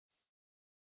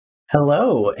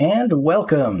Hello and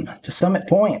welcome to Summit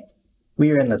Point.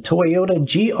 We are in the Toyota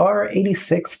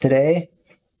GR86 today.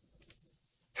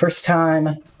 First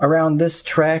time around this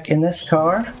track in this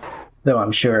car, though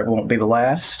I'm sure it won't be the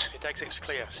last,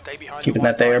 given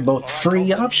that they are both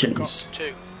free options.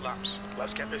 2 laps.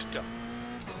 Let's get this done.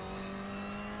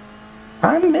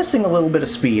 I'm missing a little bit of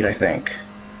speed, I think,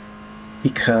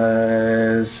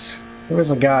 because there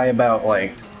was a guy about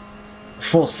like a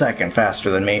full second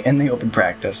faster than me in the open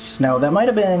practice. Now that might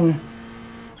have been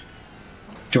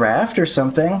draft or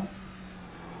something,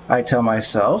 I tell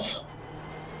myself.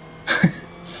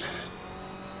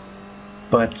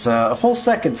 But a full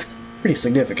second's pretty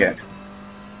significant.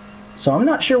 So I'm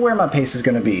not sure where my pace is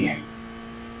going to be.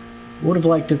 Would have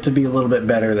liked it to be a little bit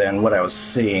better than what I was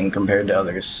seeing compared to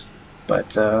others.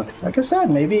 But like I said,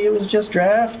 maybe it was just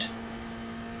draft.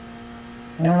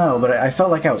 I don't know, but I felt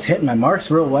like I was hitting my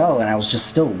marks real well and I was just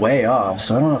still way off.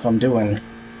 So I don't know if I'm doing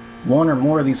one or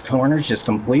more of these corners just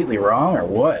completely wrong or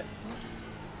what.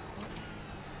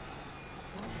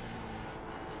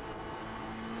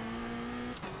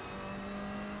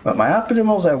 But my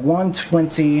optimal's at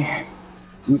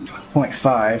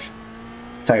 120.5.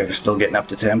 Tires are still getting up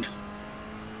to temp.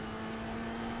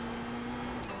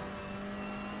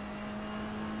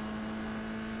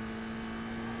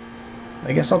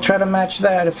 I guess I'll try to match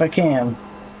that if I can.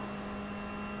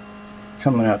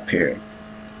 Coming up here.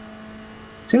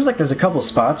 Seems like there's a couple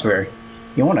spots where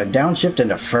you want to downshift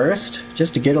into first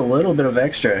just to get a little bit of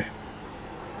extra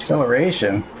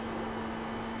acceleration.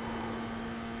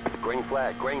 Green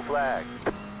flag, green flag.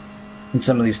 In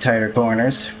some of these tighter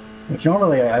corners, which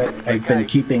normally I've been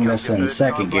keeping this in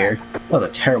second gear. That was a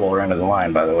terrible run of the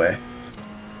line, by the way.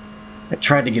 I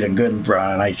tried to get a good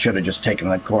run and I should have just taken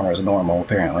the corner as normal,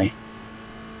 apparently.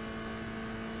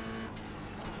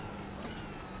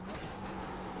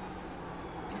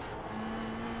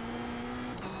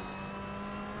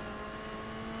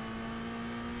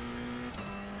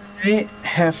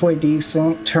 Halfway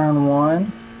decent, turn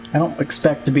 1. I don't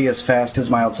expect to be as fast as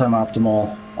my all-time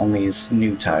optimal on these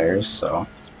new tires, so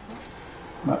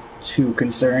not too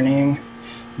concerning.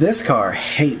 This car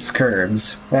hates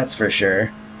curbs, that's for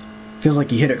sure. Feels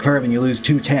like you hit a curb and you lose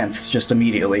 2/10 just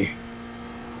immediately.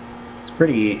 It's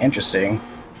pretty interesting.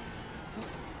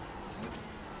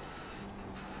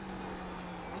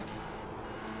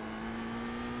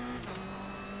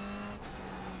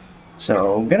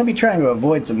 So I'm gonna be trying to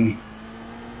avoid some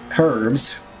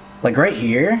curbs, like right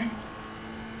here,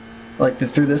 like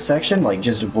through this section. Like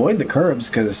just avoid the curbs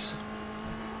because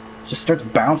it just starts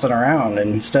bouncing around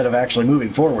instead of actually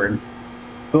moving forward.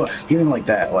 Ugh, even like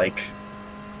that, like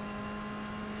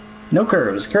no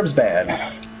curbs. Curbs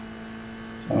bad.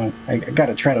 So I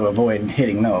gotta try to avoid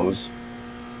hitting those.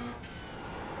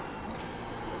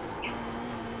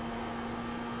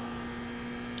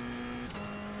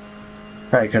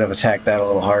 Probably could have attacked that a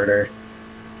little harder,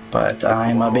 but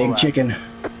I'm a big chicken.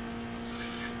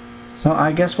 So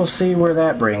I guess we'll see where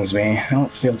that brings me. I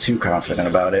don't feel too confident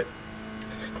about it.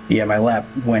 Yeah, my lap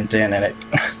went in and it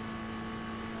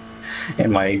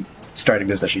and my starting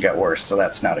position got worse, so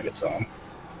that's not a good sign.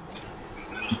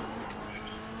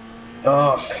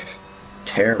 Oh,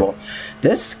 terrible.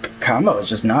 This combo is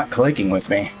just not clicking with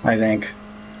me, I think.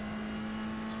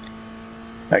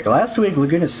 Like last week,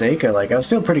 Laguna Seca, like I was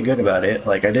feeling pretty good about it.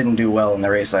 Like I didn't do well in the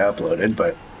race I uploaded,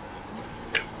 but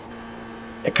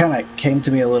it kind of came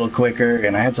to me a little quicker,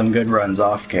 and I had some good runs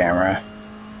off camera.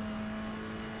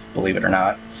 Believe it or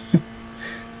not.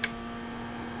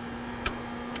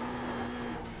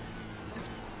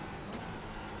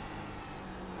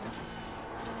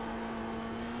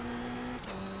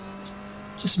 It's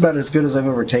just about as good as I've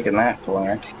ever taken that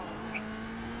corner.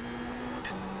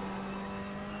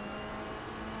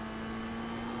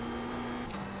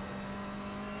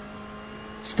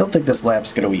 Still think this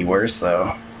lap's gonna be worse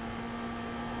though.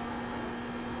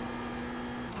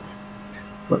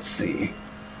 Let's see.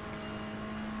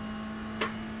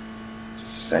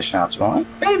 Session optimal.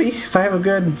 Maybe if I have a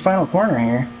good final corner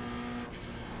here.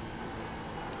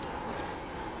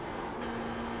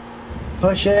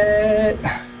 Push it.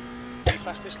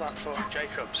 Fastest lap for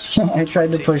Jacobs. I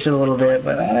tried to push it a little bit,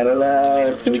 but I don't know.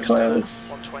 It's gonna be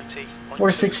close.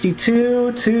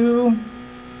 462 to.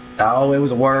 Oh, it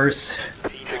was worse.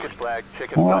 Chicken flag,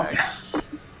 chicken flag.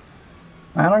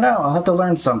 I don't know. I'll have to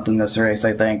learn something this race,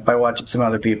 I think, by watching some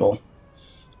other people.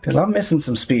 Because I'm missing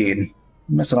some speed.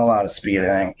 I'm missing a lot of speed, I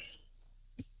think.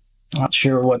 Not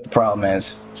sure what the problem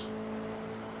is.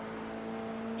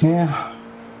 Yeah.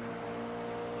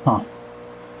 Huh.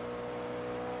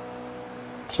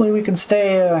 Hopefully we can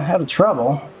stay out of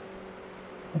trouble.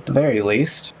 At the very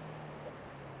least.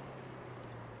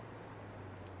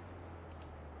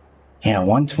 Yeah,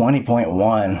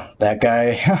 120.1. That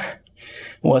guy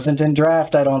wasn't in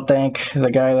draft, I don't think.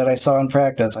 The guy that I saw in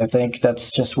practice. I think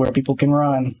that's just where people can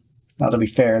run. Now, to be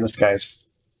fair, this guy's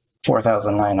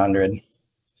 4,900.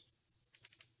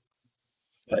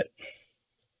 But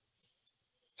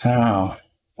I don't know.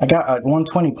 I got a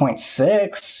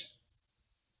 120.6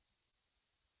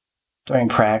 during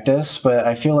practice, but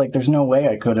I feel like there's no way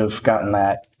I could have gotten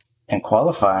that in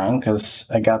qualifying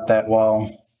because I got that while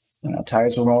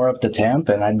tires were more up to temp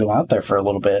and I'd been out there for a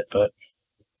little bit. But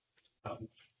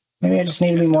maybe I just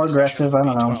need to be more aggressive. I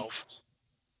don't know.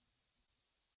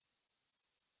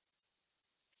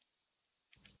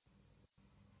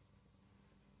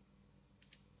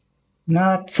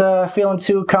 Not feeling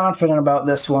too confident about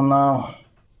this one, though.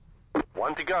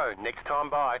 One to go. Next time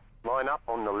by. Line up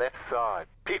on the left side.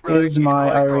 Pit Is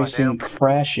my road, iRacing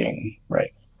crashing?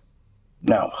 Right.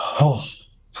 No. Oh.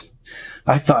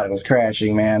 I thought it was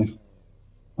crashing, man.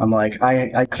 I'm like,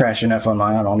 I crash enough on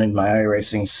my own. I don't need my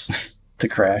iRacings to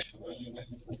crash.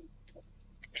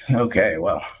 Okay,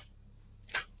 well.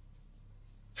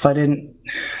 If I didn't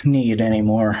need any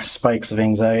more spikes of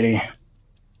anxiety...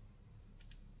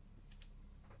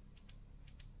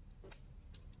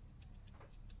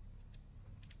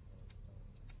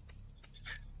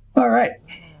 All right.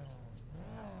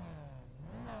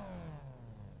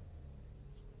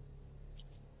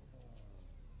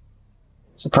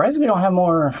 Surprised we don't have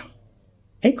more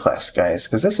A-class guys,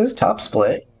 because this is top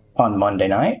split on Monday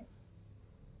night.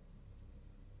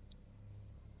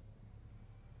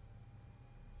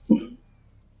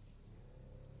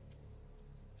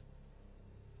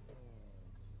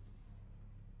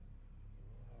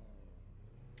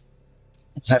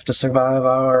 Have to survive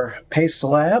our pace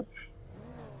lap.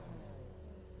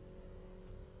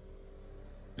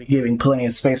 Be giving plenty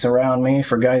of space around me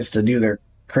for guys to do their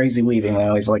crazy weaving they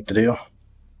always like to do.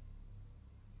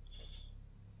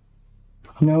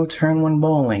 No turn one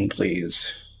bowling,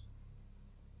 please.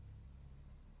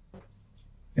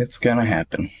 It's gonna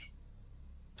happen.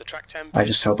 The track temp I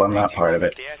just hope I'm not part of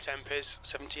it. The air temp is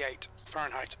 78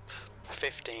 Fahrenheit.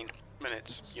 15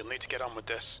 minutes. You'll need to get on with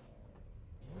this.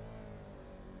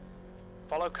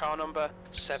 Follow car number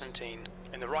 17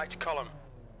 in the right column.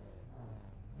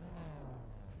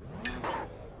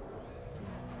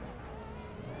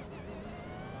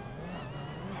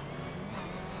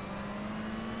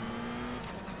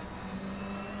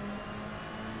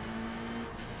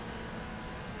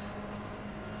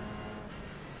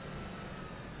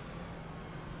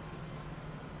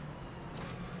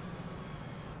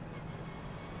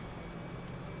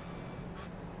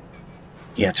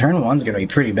 Yeah, turn one's gonna be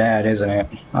pretty bad, isn't it?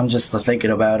 I'm just thinking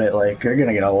about it, like, you're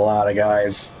gonna get a lot of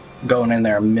guys going in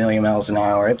there a million miles an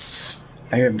hour.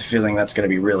 I have the feeling that's gonna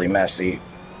be really messy.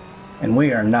 And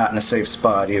we are not in a safe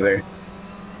spot either.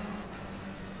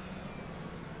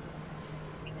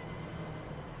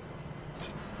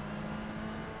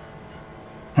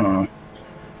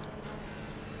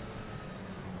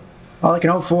 All I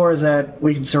can hope for is that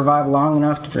we can survive long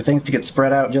enough for things to get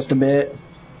spread out just a bit.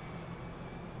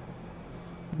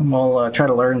 And we'll try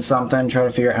to learn something, try to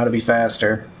figure out how to be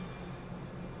faster.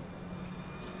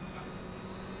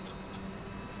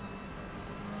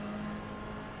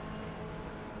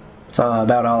 That's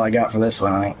about all I got for this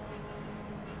one, I think.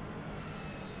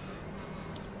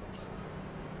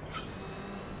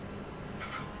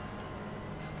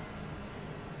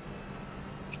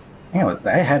 Yeah,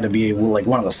 that had to be like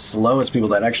one of the slowest people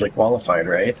that actually qualified,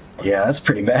 right? Yeah, that's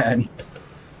pretty bad.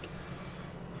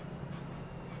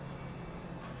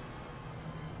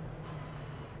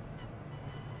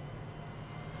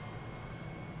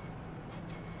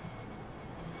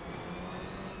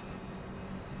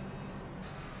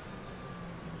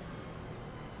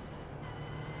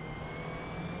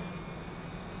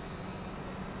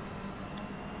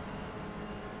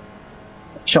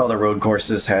 All the road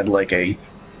courses had like a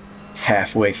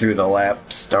halfway through the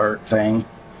lap start thing.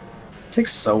 It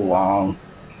takes so long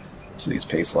to these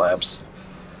pace laps.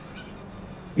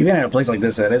 Even in a place like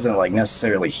this that isn't like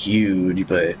necessarily huge,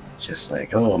 but just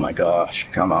like, oh my gosh,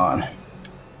 come on.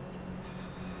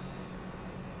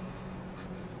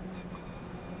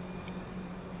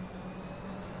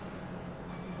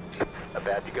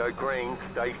 About to go green.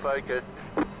 Stay focused.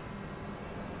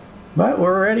 But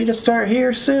we're ready to start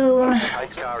here soon.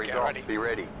 Pace car is off. Be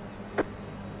ready.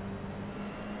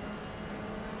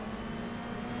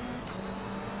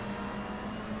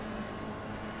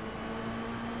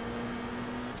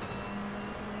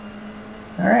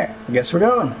 Alright, I guess we're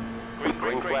going.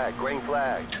 Green flag. Green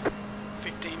flag.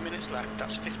 15 minutes left.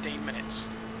 That's 15 minutes.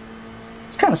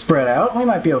 It's kind of spread out. We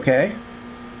might be okay.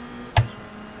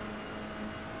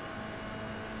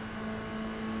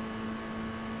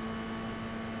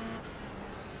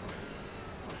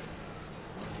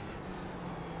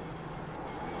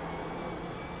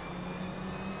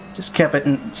 Just kept it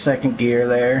in second gear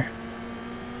there.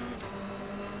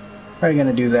 Probably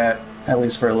gonna do that at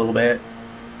least for a little bit.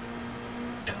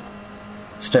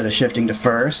 Instead of shifting to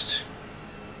first.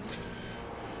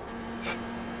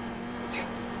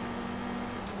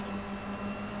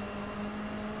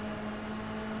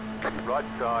 Right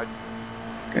side.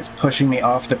 It's pushing me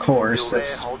off the course. Still there,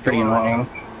 That's hold pretty your line. annoying.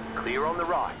 Clear on the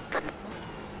right.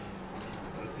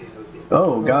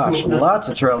 Oh gosh, lots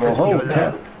of trouble. Holy Go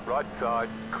crap. left. Right side.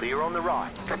 Clear on the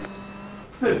right.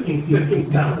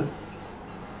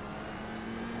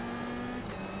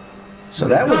 So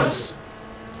that was...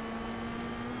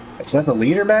 Is that the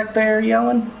leader back there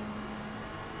yelling?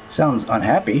 Sounds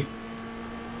unhappy.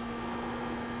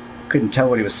 Couldn't tell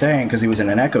what he was saying because he was in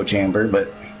an echo chamber,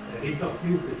 but...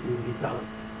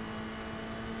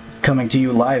 It's coming to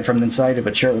you live from the inside of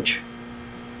a church.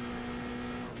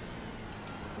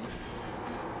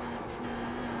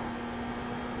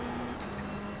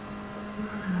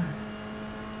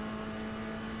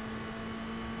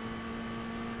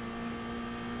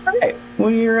 Alright,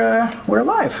 we're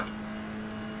alive.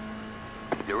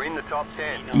 You're in the top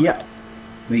 10. Yeah.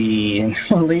 The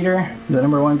leader, the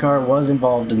number 1 car, was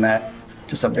involved in that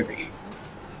to some degree.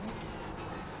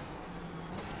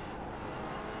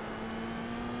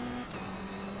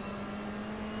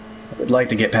 I would like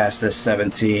to get past this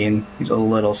 17. He's a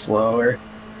little slower.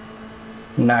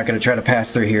 I'm not going to try to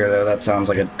pass through here, though. That sounds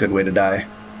like a good way to die.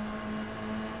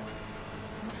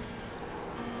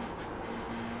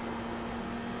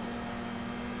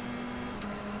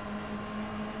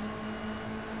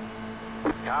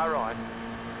 Car right.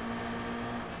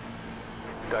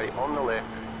 Stay on the left.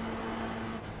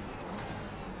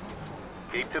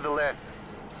 Keep to the left.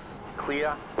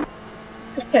 Clear.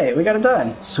 Hey, we got it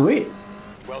done. Sweet.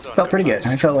 Well done. Felt pretty good.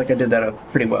 I felt like I did that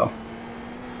pretty well.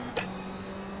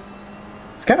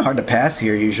 It's kind of hard to pass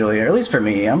here usually, or at least for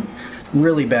me. I'm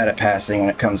really bad at passing when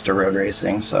it comes to road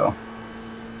racing, so...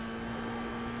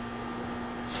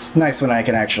 It's nice when I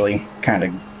can actually kind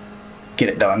of get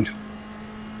it done.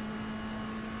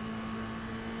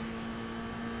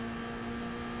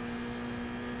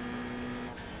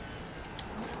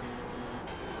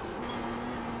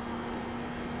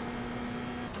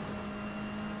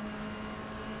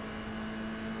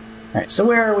 Alright, so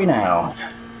where are we now?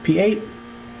 P8?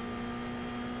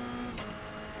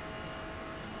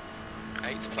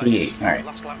 8th place. P8, alright.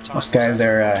 Last lap time Most guys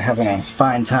are having a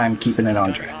fine time keeping it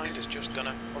on track. behind has just done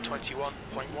a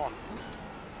 21.1.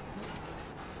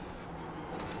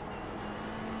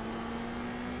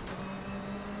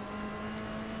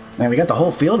 Man, we got the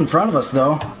whole field in front of us,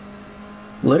 though.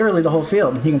 Literally the whole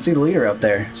field. You can see the leader up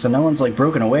there. So no one's, like,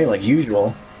 broken away like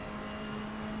usual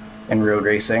in road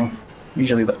racing.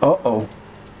 Usually the... Uh-oh.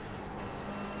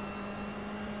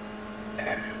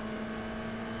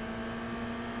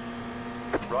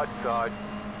 Right side.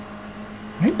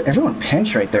 Why did everyone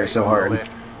pinch right there so hard?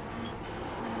 Left.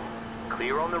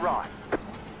 Clear on the right.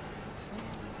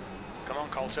 Come on,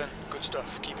 Colton. Good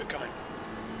stuff. Keep it coming.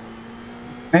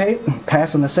 Hey,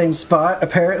 passing the same spot,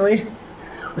 apparently.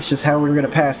 That's just how we were going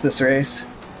to pass this race.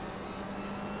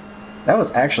 That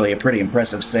was actually a pretty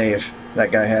impressive save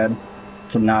that guy had,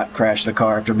 to not crash the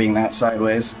car after being that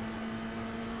sideways.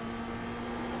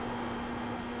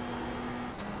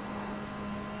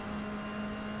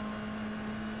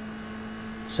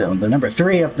 So the number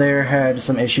 3 up there had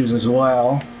some issues as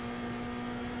well.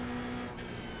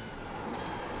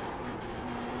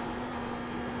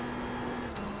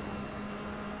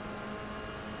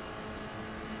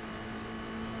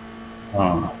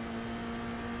 Oh.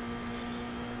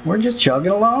 We're just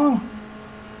chugging along.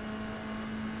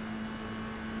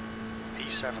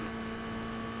 P7.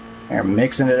 They're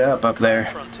mixing it up there.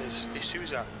 Front is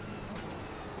Souza.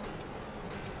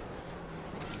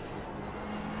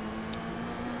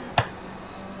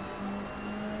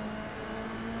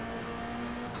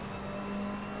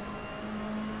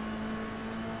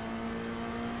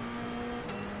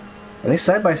 Are they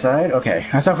side by side? Okay,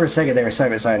 I thought for a second they were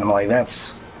side by side, and I'm like,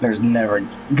 there's never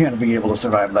gonna be able to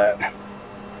survive that.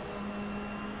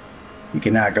 You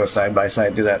cannot go side by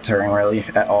side through that turn, really,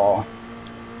 at all.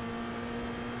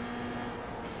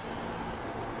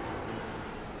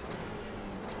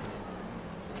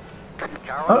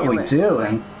 Car on What are your we left.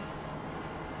 doing?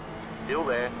 Still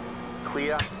there.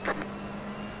 Clear.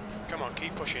 Come on,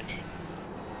 keep pushing.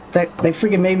 They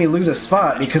freaking made me lose a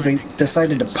spot because they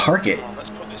decided to park it. Come on, let's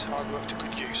put this hard work to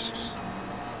good use.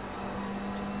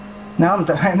 Now I'm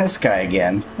behind this guy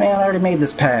again. Man, I already made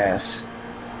this pass.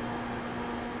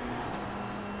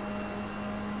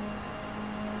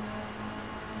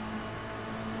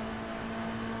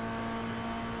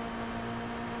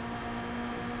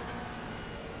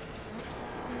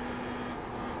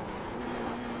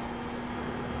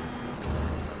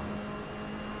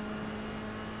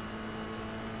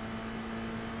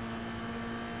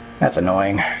 That's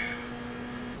annoying.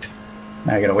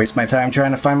 Now I gotta waste my time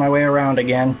trying to find my way around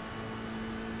again.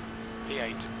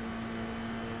 P8.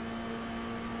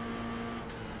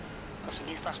 That's a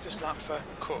new fastest lap for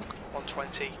Cook,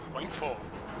 120.4.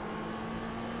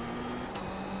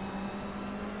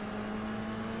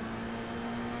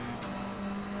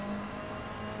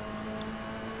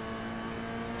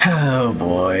 Oh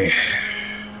boy.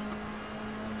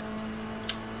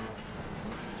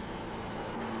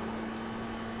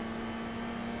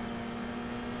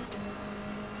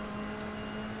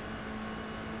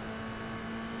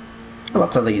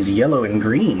 Lots of these yellow and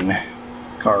green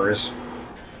cars.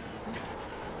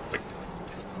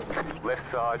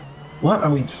 Left side. What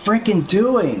are we freaking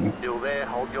doing? Still there,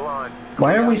 hold your line.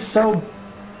 Why are we so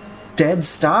dead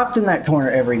stopped in that corner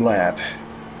every lap?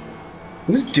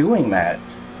 Who's doing that?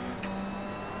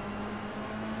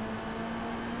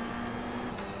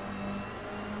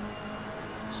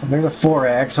 So there's a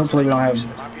 4X. Hopefully we don't have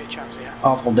There might be a chance here.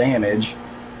 awful damage.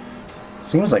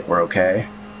 Seems like we're okay.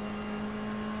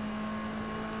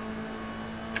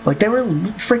 Like, they were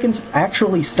freaking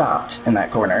actually stopped in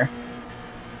that corner.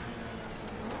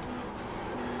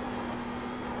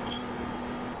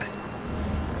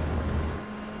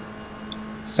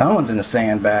 Someone's in the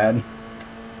sand bad.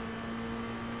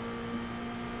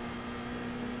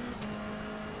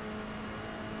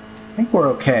 I think we're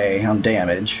okay on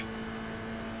damage.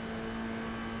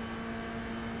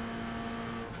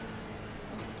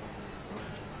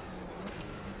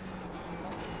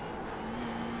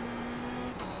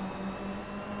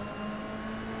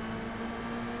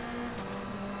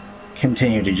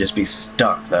 Continue to just be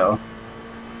stuck though.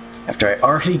 After I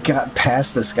already got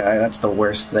past this guy, that's the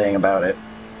worst thing about it.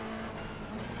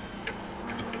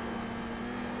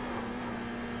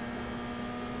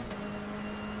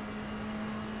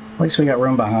 At least we got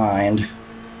room behind.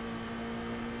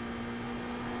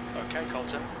 Okay,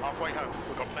 Colton, halfway home.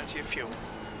 We've got plenty of fuel.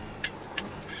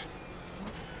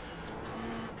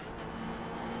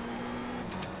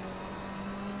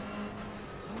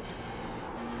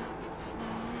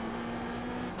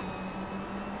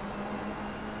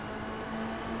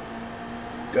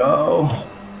 Go.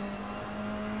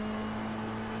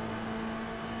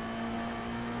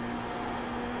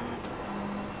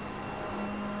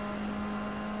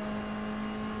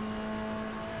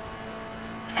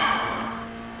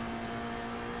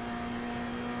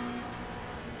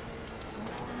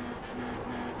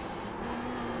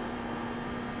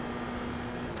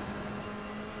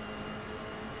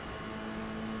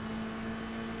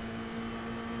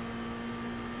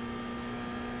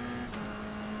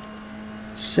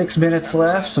 Six minutes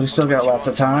left, so we still got lots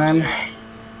of time.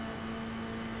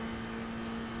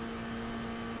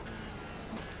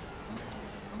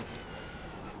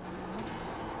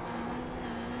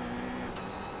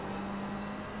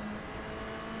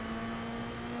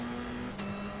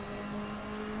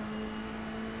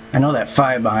 I know that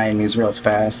 5 behind me is real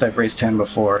fast. I've raced him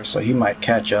before, so he might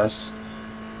catch us.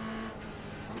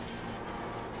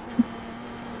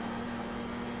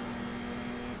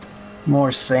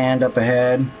 More sand up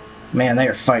ahead. Man, they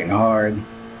are fighting hard.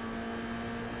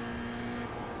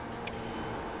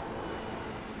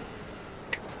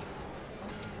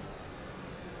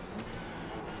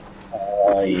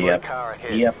 Yep. Car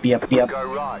ahead. Yep.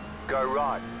 Go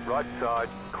right. Right side.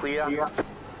 Clear.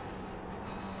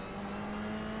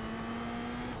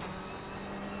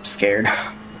 Scared.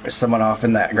 There's someone off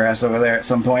in that grass over there at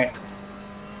some point.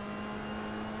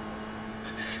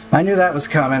 I knew that was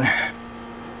coming.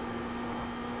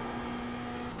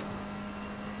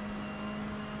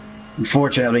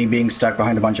 Unfortunately, being stuck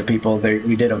behind a bunch of people,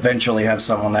 we did eventually have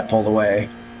someone that pulled away.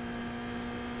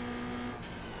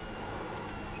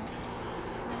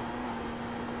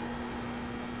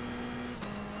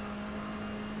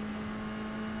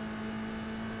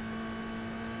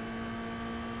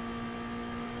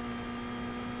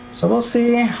 So we'll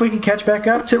see if we can catch back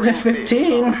up to the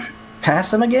 15.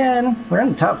 Pass them again. We're in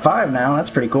the top 5 now.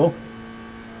 That's pretty cool.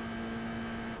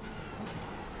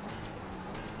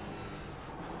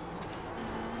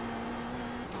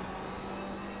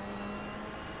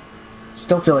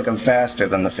 Still feel like I'm faster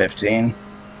than the 15.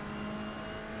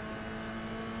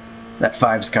 That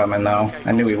 5's coming though. Okay,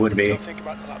 I knew he would be. Don't think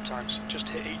about the lap times. Just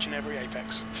hit each and every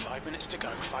apex. 5 minutes to go.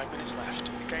 5 minutes left.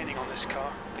 You're gaining on this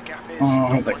car. The gap is.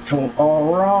 Oh, they pulled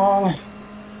all wrong.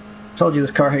 Told you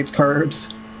this car hates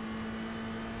curbs.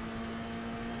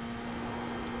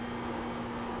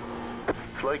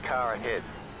 Slow car ahead.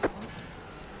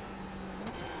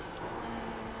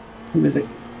 Who is it?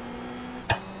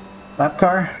 Lap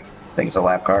car? I think it's a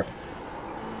lap car.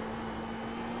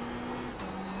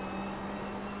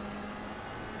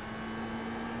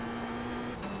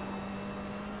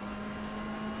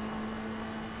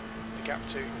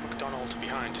 to McDonald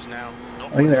behind is now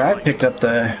not. Well, either I've picked up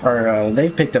the, or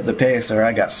they've picked up the pace, or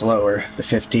I got slower to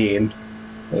 15.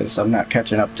 Because I'm not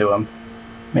catching up to him.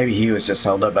 Maybe he was just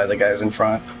held up by the guys in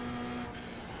front.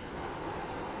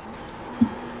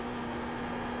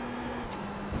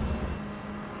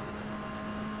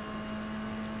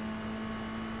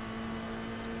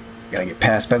 Gotta get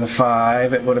passed by the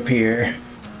 5, it would appear.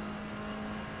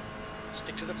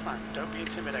 Stick to the plan. Don't be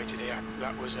intimidated here.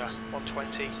 That was a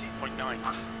 120.9.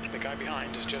 The guy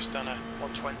behind has just done a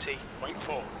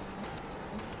 120.4.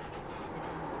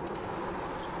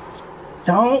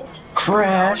 Don't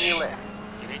crash. On your left.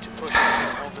 You need to push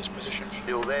and hold this position.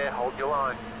 Still there, hold your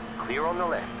line. Clear on the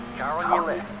left. Car on your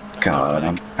left.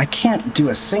 God, I can't do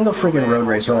a single friggin' road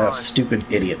race without that stupid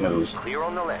idiot move. Clear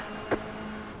on the left.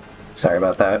 Sorry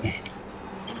about that.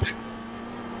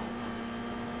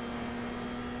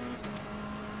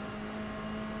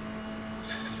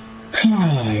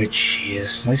 Oh,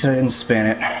 jeez. At least I didn't spin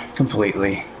it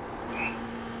completely.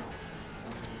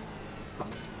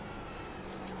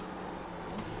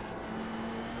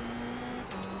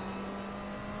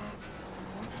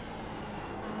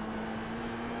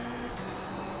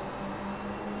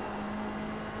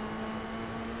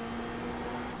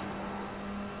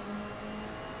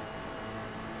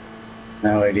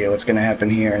 No idea what's gonna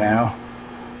happen here now.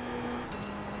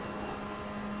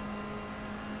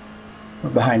 We're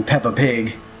behind Peppa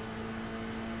Pig.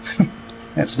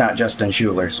 It's not Justin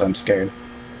Schuler, so I'm scared.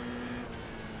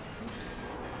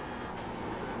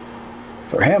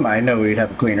 For him, I know he'd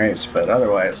have a clean race, but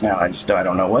otherwise, now I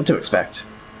don't know what to expect.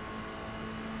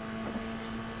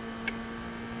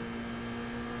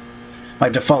 My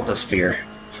default is fear.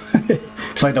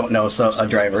 If I don't know a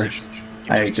driver,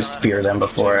 I just fear them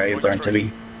before I learn to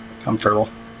be comfortable.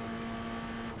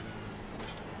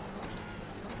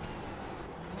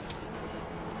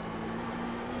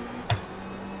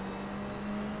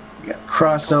 We got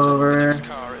crossover. Next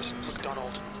car is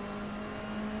McDonald.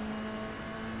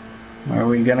 Are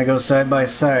we gonna go side by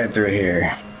side through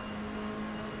here?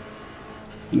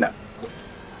 No.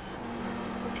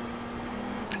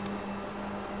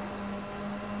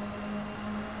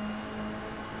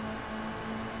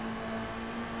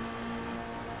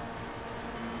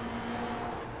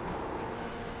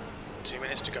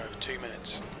 To go, 2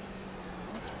 minutes.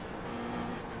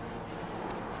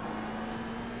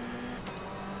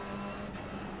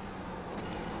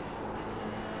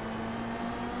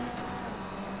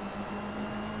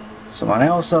 Someone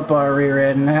else up our rear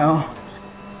end now.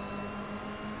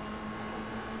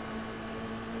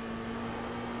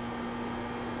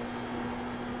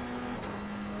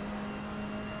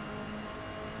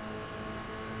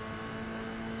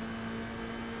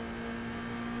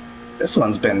 This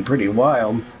one's been pretty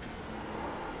wild.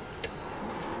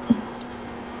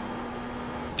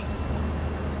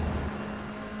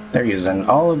 They're using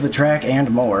all of the track and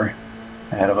more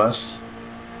ahead of us.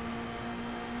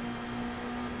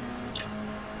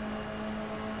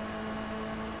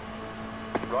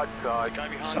 Right side.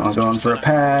 Someone going for a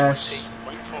pass.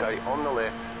 Stay on the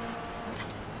left.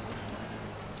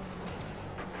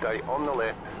 Stay on the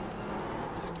left.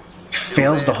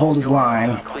 Fails to hold his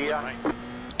line. Clear.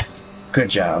 Good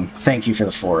job. Thank you for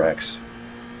the 4X.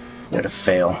 What a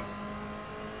fail.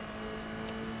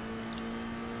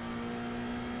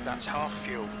 That's half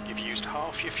fuel. You've used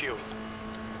half your fuel.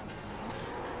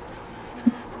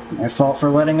 My fault for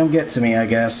letting him get to me, I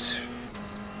guess.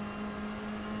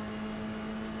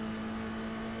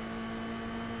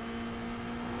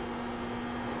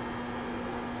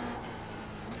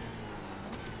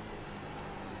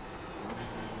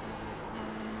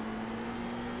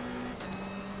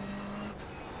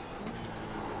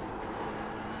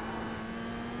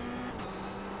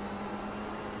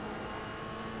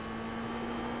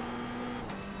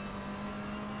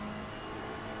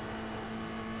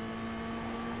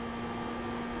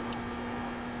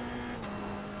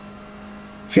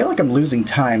 I feel like I'm losing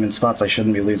time in spots I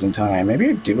shouldn't be losing time. Maybe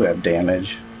I do have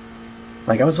damage.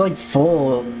 Like, I was like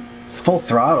full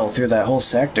throttle through that whole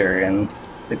sector, and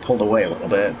they pulled away a little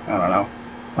bit. I don't know.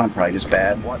 I'm probably just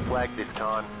bad. White flag this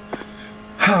time.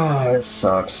 This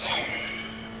sucks.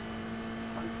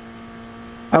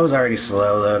 I was already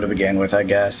slow, though, to begin with, I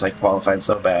guess. I qualified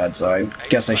so bad, so I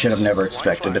guess I should have never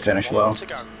expected to finish well.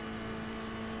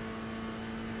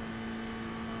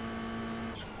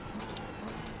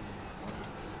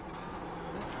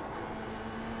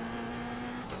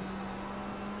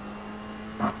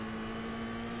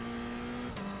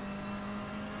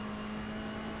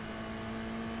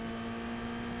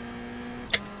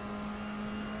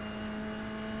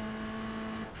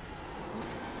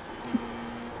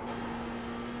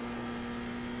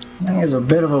 Here's a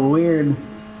bit of a weird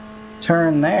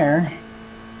turn there.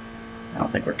 I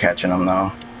don't think we're catching him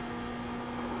though.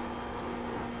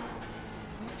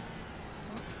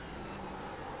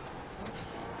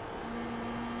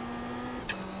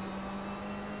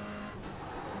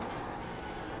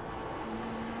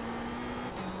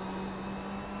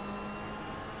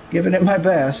 Giving it my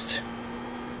best.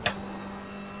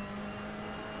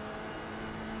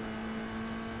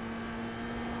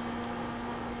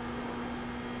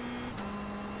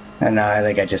 And now I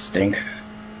think I just stink.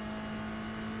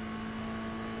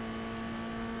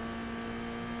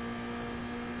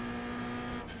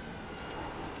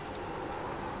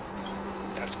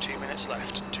 That's 2 minutes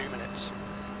left. 2 minutes.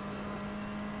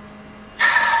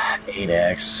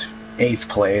 8x. 8th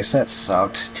place. That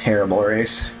sucked. Terrible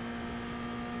race.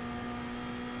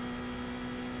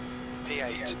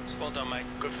 P8. Well done, mate.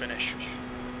 Good finish.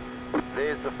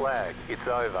 There's the flag. It's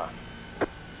over.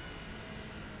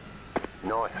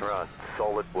 Nice run.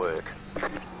 Solid work.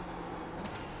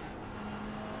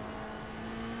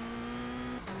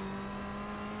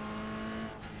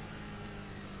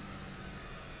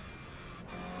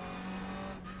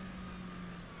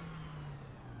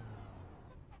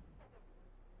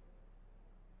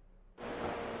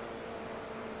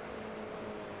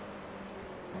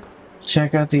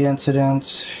 Check out the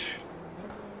incidents.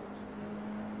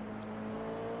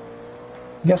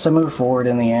 Guess I moved forward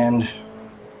in the end.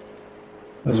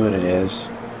 That's what it is.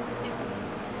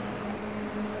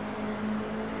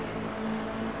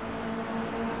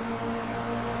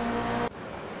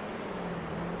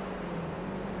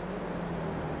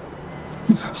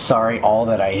 Sorry, all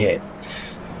that I hit.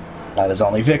 Not his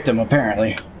only victim,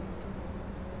 apparently.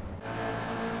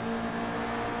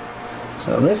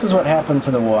 So this is what happened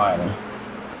to the one.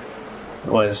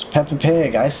 It was Peppa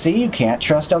Pig. I see you can't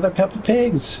trust other Peppa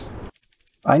Pigs.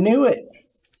 I knew it.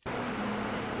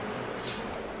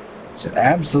 So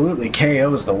absolutely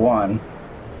KO's the one.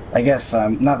 I guess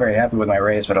I'm not very happy with my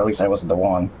race, but at least I wasn't the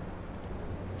one.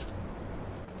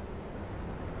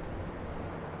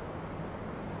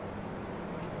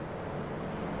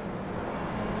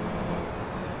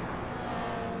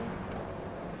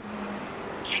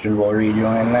 Struble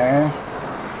rejoin there.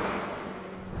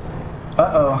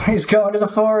 Uh-oh, he's going to the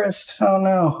forest. Oh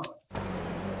no.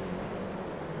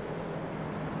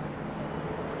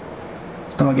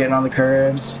 Someone getting on the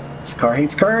curbs. This car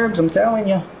hates curbs, I'm telling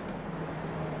you.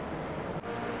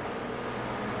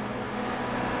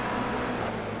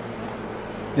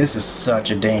 This is such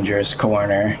a dangerous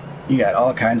corner. You got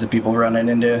all kinds of people running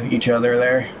into each other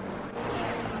there.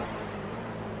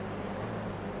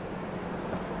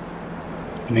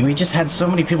 I mean, we just had so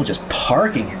many people just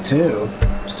parking it too.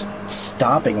 Just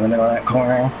stopping in the middle of that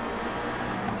corner.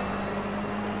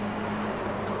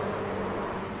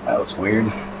 That was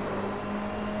weird.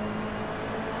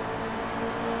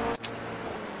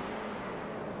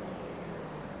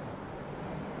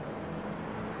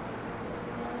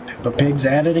 Peppa Pig's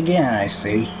at it again, I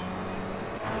see.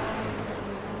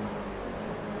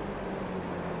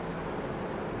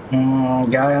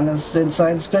 Guy on this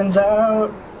inside spins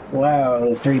out. Wow,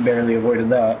 the 3 barely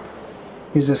avoided that.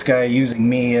 Here's this guy using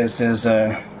me as his,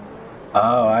 oh,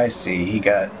 I see. He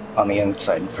got on the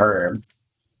inside curb.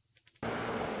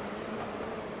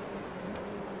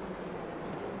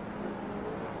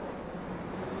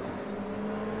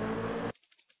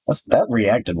 That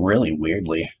reacted really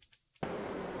weirdly.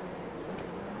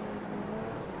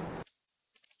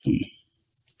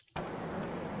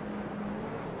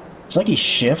 It's like he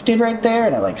shifted right there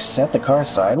and it like set the car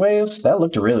sideways. That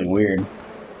looked really weird.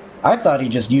 I thought he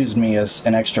just used me as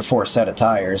an extra 4 set of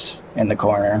tires in the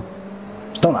corner.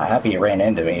 Still not happy he ran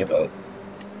into me, but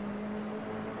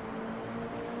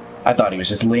I thought he was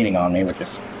just leaning on me, which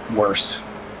is worse.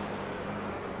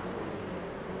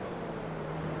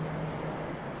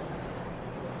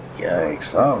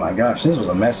 Yikes. Oh my gosh, this was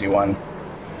a messy one.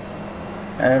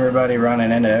 Everybody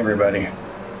running into everybody.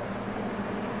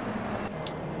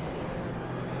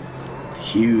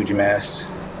 Huge mess.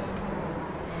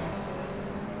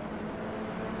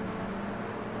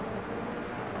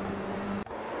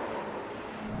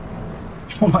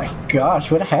 Oh my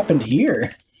gosh, what happened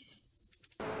here?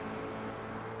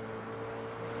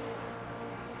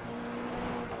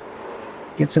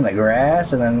 Gets in the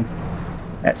grass and then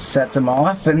that sets him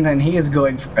off and then he is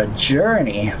going for a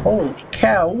journey. Holy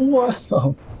cow,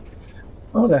 whoa.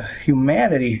 Oh, the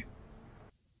humanity.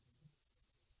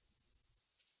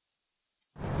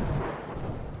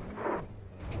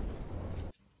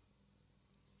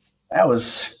 That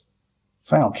was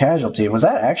final casualty. Was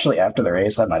that actually after the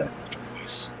race? That might have been after the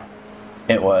race.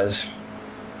 It was.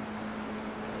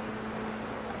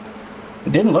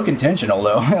 It didn't look intentional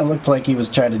though. It looked like he was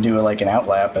trying to do like an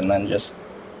outlap and then just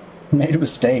made a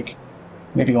mistake.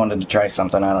 Maybe he wanted to try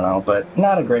something, I don't know, but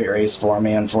not a great race for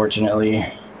me, unfortunately.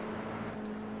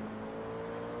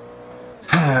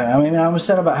 I mean, I was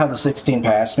sad about how the 16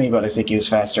 passed me, but I think he was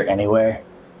faster anyway.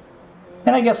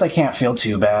 And I guess I can't feel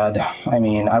too bad. I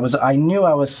mean, I knew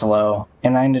I was slow,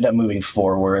 and I ended up moving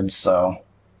forward, so...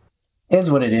 Is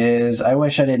what it is. I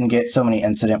wish I didn't get so many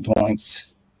incident points.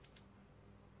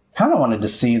 Kinda wanted to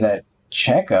see that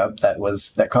checkup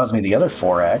that caused me the other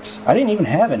 4x. I didn't even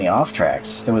have any off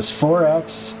tracks. It was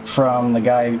 4x from the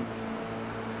guy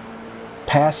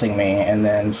passing me, and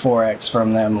then 4x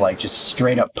from them, like, just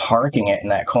straight up parking it in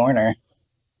that corner.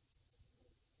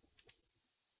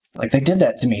 Like, they did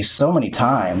that to me so many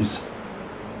times.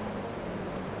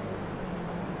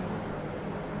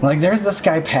 Like, there's this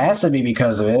guy passing me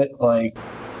because of it, like...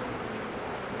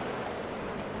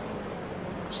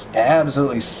 Just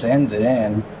absolutely sends it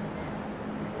in.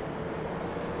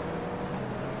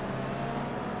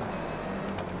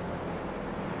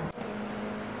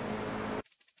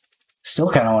 Still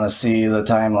kind of want to see the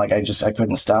time, like, I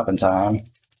couldn't stop in time.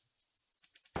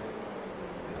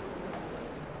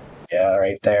 Yeah,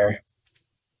 right there.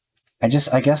 I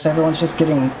guess everyone's just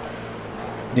getting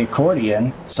the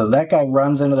accordion, so that guy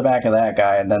runs into the back of that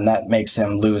guy, and then that makes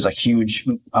him lose a huge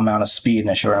amount of speed in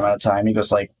a short amount of time. He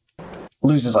goes, like,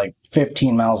 loses, like,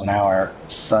 15 miles an hour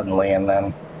suddenly, and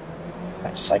then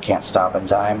I can't stop in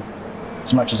time,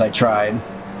 as much as I tried.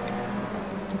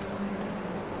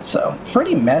 So,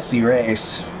 pretty messy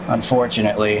race,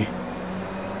 unfortunately.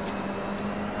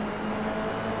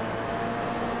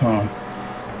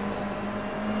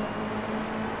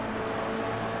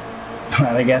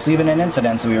 Well, I guess even in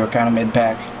incidents we were kind of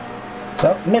mid-pack.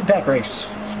 So, mid-pack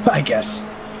race, I guess.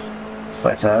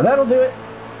 But that'll do it.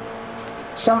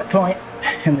 Summit point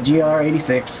in the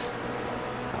GR86.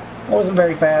 I wasn't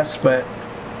very fast, but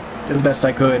did the best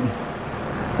I could.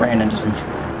 Ran into some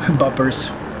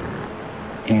bumpers.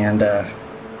 And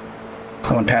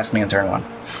someone passed me in turn 1.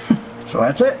 So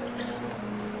that's it.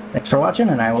 Thanks for watching,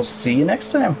 and I will see you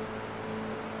next time.